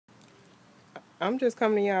I'm just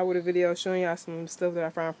coming to y'all with a video showing y'all some stuff that I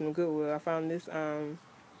found from Goodwill. I found this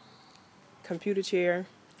computer chair,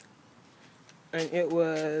 and it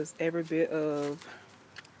was every bit of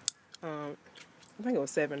I think it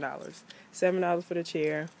was $7. $7 for the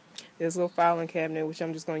chair. There's a little filing cabinet which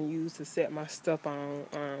I'm just going to use to set my stuff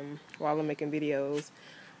on while I'm making videos.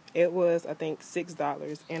 It was, I think,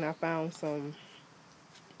 $6, and I found some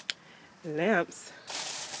lamps.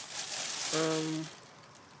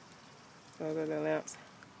 Those are the lamps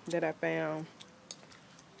that I found,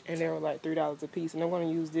 and they were like $3 a piece. And I'm going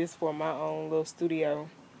to use this for my own little studio.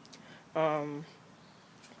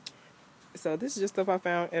 So this is just stuff I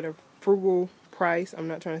found at a frugal price. I'm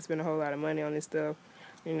not trying to spend a whole lot of money on this stuff,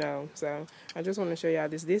 you know. So I just want to show y'all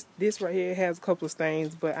this. This right here has a couple of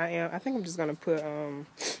stains, but I think I'm just gonna put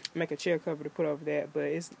make a chair cover to put over that.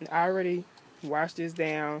 But I already washed this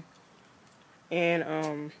down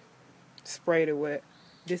and sprayed it with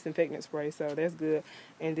disinfectant spray, so that's good.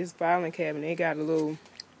 And this filing cabinet, it got a little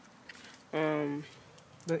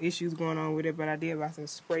the issues going on with it, but I did buy some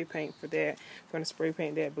spray paint for that. I'm going to spray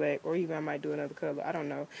paint that black, or even I might do another color. I don't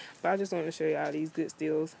know. But I just wanted to show y'all these good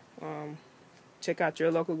steals. Check out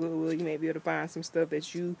your local Goodwill. You may be able to find some stuff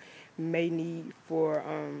that you may need for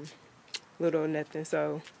little or nothing.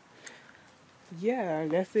 So, yeah,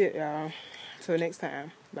 that's it, y'all. Till next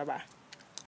time. Bye-bye.